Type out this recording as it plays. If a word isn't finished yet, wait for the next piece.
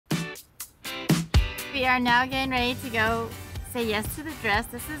we are now getting ready to go say yes to the dress.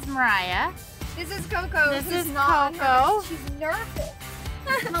 This is Mariah. This is Coco. This is Coco. She's nervous.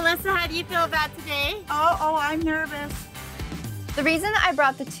 Melissa, how do you feel about today? Oh, I'm nervous. The reason I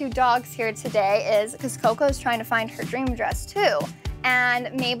brought the two dogs here today is because Coco's trying to find her dream dress too.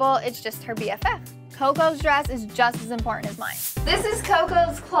 And Mabel is just her BFF. Coco's dress is just as important as mine. This is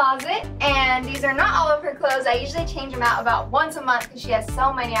Coco's closet, and these are not all of her clothes. I usually change them out about once a month because she has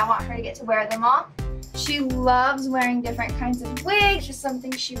so many. I want her to get to wear them all. She loves wearing different kinds of wigs, just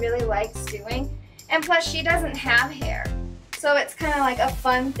something she really likes doing. And plus, she doesn't have hair. So it's kind of like a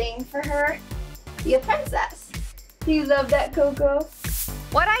fun thing for her to be a princess. Do you love that, Coco?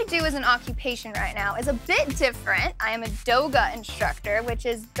 What I do as an occupation right now is a bit different. I am a yoga instructor, which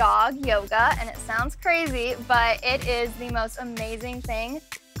is dog yoga, and it sounds crazy, but it is the most amazing thing.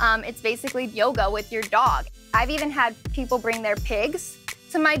 It's basically yoga with your dog. I've even had people bring their pigs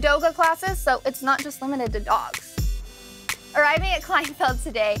to my yoga classes, so it's not just limited to dogs. Arriving at Kleinfeld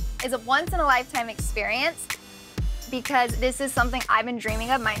today is a once-in-a-lifetime experience because this is something I've been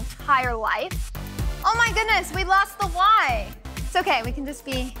dreaming of my entire life. Oh my goodness, we lost the Y. It's okay, we can just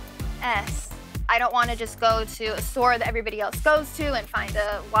be S. I don't want to just go to a store that everybody else goes to and find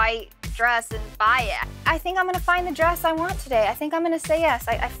a white dress and buy it. I think I'm gonna find the dress I want today. I think I'm gonna say yes.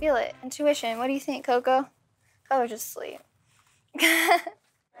 I feel it. Intuition. What do you think, Coco? Coco, just sleep.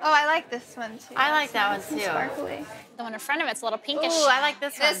 Oh, I like this one too. I like that one too. Sparkly. The one in front of it's a little pinkish. Ooh, I like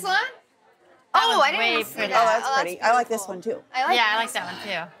this one. This one? That Oh, one's I didn't way see pretty. that. Oh, that's pretty. That's I like beautiful. this one too. I like Yeah, I this like that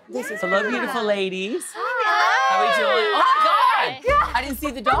one too. This is Hello, beautiful ladies. Hi. How are we doing? Oh my Hi. God! I didn't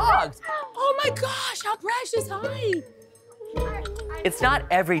see the dogs. Oh my gosh, how precious. Hi. It's not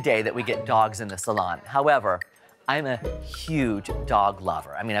every day that we get dogs in the salon. However, I'm a huge dog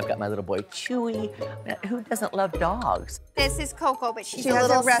lover. I mean, I've got my little boy Chewy. Who doesn't love dogs? This is Coco, but she's She a has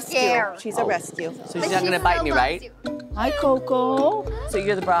little a rescue. scared. She's a rescue. So she's not gonna bite me, right? Hi, Coco. So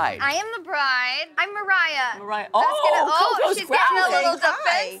you're the bride. I am the bride. I'm Mariah. Mariah. Coco's Coco's she's getting a little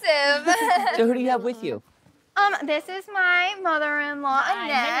Hi. defensive. So who do you have with you? This is my mother-in-law, Hi,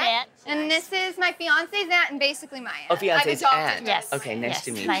 Annette. Annette. And this is my fiance's aunt and basically my aunt. Oh, fiance's I've adopted aunt. her. Yes. Okay, nice yes.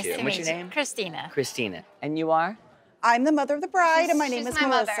 to meet nice you. To And what's meet your you. name? Christina. Christina. And you are? I'm the mother of the bride, and my name She's is my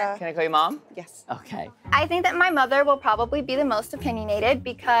mother. Melissa. Can I call you mom? Yes. Okay. I think that my mother will probably be the most opinionated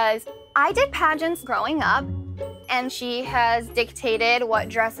because I did pageants growing up, and she has dictated what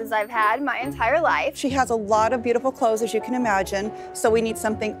dresses I've had my entire life. She has a lot of beautiful clothes, as you can imagine, so we need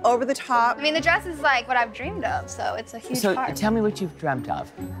something over the top. I mean, the dress is like what I've dreamed of, so it's a huge So part. tell me what you've dreamt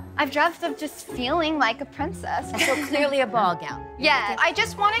of. I've dreamt of just feeling like a princess. So clearly a ball gown. Yeah, I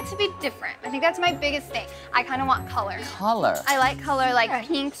just want it to be different. I think that's my biggest thing. I kind of want color. Color. I like color, like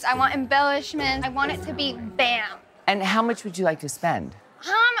pinks. I want embellishments. I want it to be bam. And how much would you like to spend?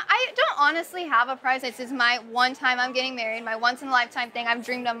 I don't honestly have a price. This is my one time I'm getting married, my once in a lifetime thing I've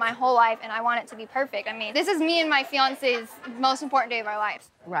dreamed of my whole life, and I want it to be perfect. I mean, this is me and my fiance's most important day of our lives.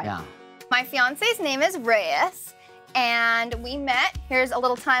 Right. Yeah. My fiance's name is Reyes, and we met. Here's a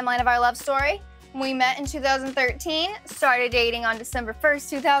little timeline of our love story. We met in 2013, started dating on December 1st,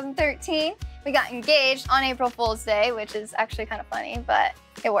 2013. We got engaged on April Fool's Day, which is actually kind of funny, but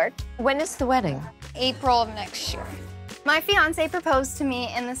it worked. When is the wedding? April of next year. My fiance proposed to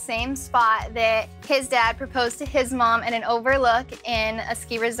me in the same spot that his dad proposed to his mom at an overlook in a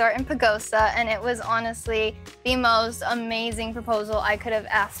ski resort in Pagosa, and it was honestly the most amazing proposal I could have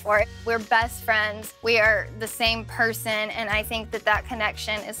asked for. We're best friends, we are the same person, and I think that that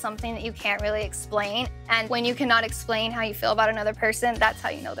connection is something that you can't really explain. And when you cannot explain how you feel about another person, that's how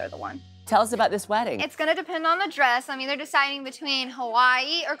you know they're the one. Tell us about this wedding. It's gonna depend on the dress. I'm either deciding between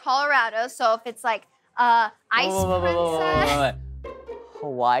Hawaii or Colorado, so if it's like ice princess.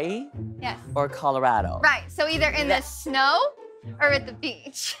 Hawaii Yes. or Colorado? Right, so either in the snow or at the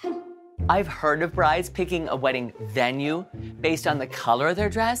beach. I've heard of brides picking a wedding venue based on the color of their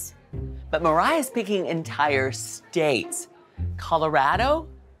dress, but Mariah's picking entire states. Colorado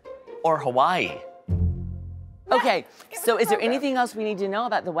or Hawaii? Okay, so is there anything else we need to know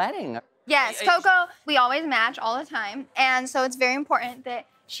about the wedding? Yes, Coco, we always match all the time, and so it's very important that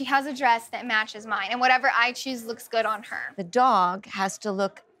she has a dress that matches mine, and whatever I choose looks good on her. The dog has to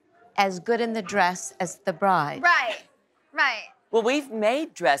look as good in the dress as the bride. Right, right. Well, we've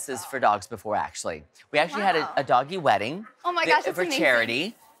made dresses for dogs before, actually. We actually had Wow. a doggy wedding. Oh my gosh, that's for amazing.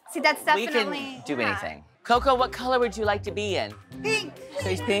 charity. See, that's We definitely... can do yeah. anything. Coco, what color would you like to be in? Pink.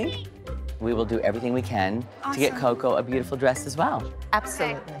 Please pink? We will do everything we can to get Awesome. Coco a beautiful dress as well.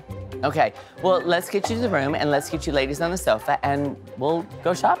 Absolutely. Okay, well, let's get you to the room and let's get you ladies on the sofa and we'll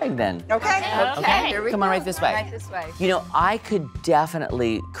go shopping then. Okay. Okay, here we come on go. right this way. Right this way. You know, I could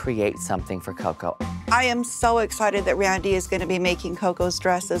definitely create something for Coco. I am so excited that Randy is going to be making Coco's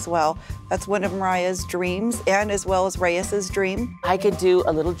dress as well. That's one of Mariah's dreams, and as well as Reyes's dream. I could do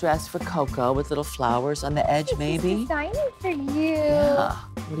a little dress for Coco with little flowers on the edge, maybe. Designing for you. Yeah.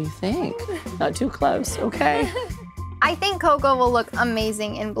 What do you think? Not too close, okay? I think Coco will look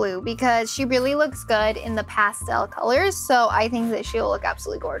amazing in blue because she really looks good in the pastel colors. So I think that she'll look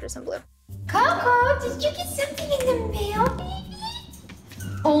absolutely gorgeous in blue. Coco, did you get something in the mail, baby?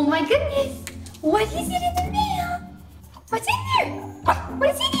 Oh my goodness. What is it in the mail? What's in there? What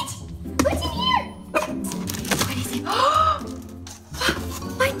is in it? What's in here? What is it?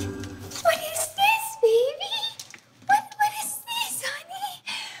 What? What is this, baby? What is this, honey?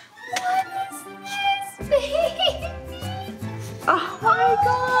 What is this, baby? Oh my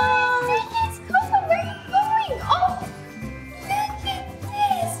God! Yes, Coco, where are you going? Oh, look at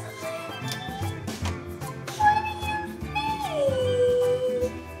this, honey. What do you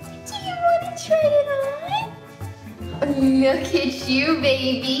think? Do you want to try it on? Look at you,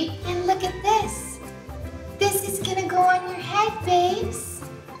 baby. And look at this. This is gonna go on your head, babes.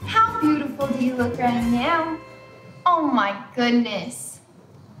 How beautiful do you look right now? Oh my goodness.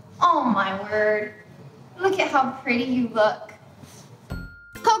 Oh my word. Look at how pretty you look.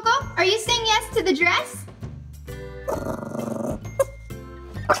 Coco, are you saying yes to the dress?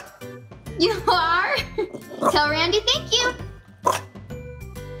 You are? Tell Randy thank you.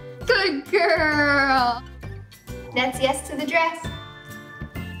 Good girl. That's yes to the dress.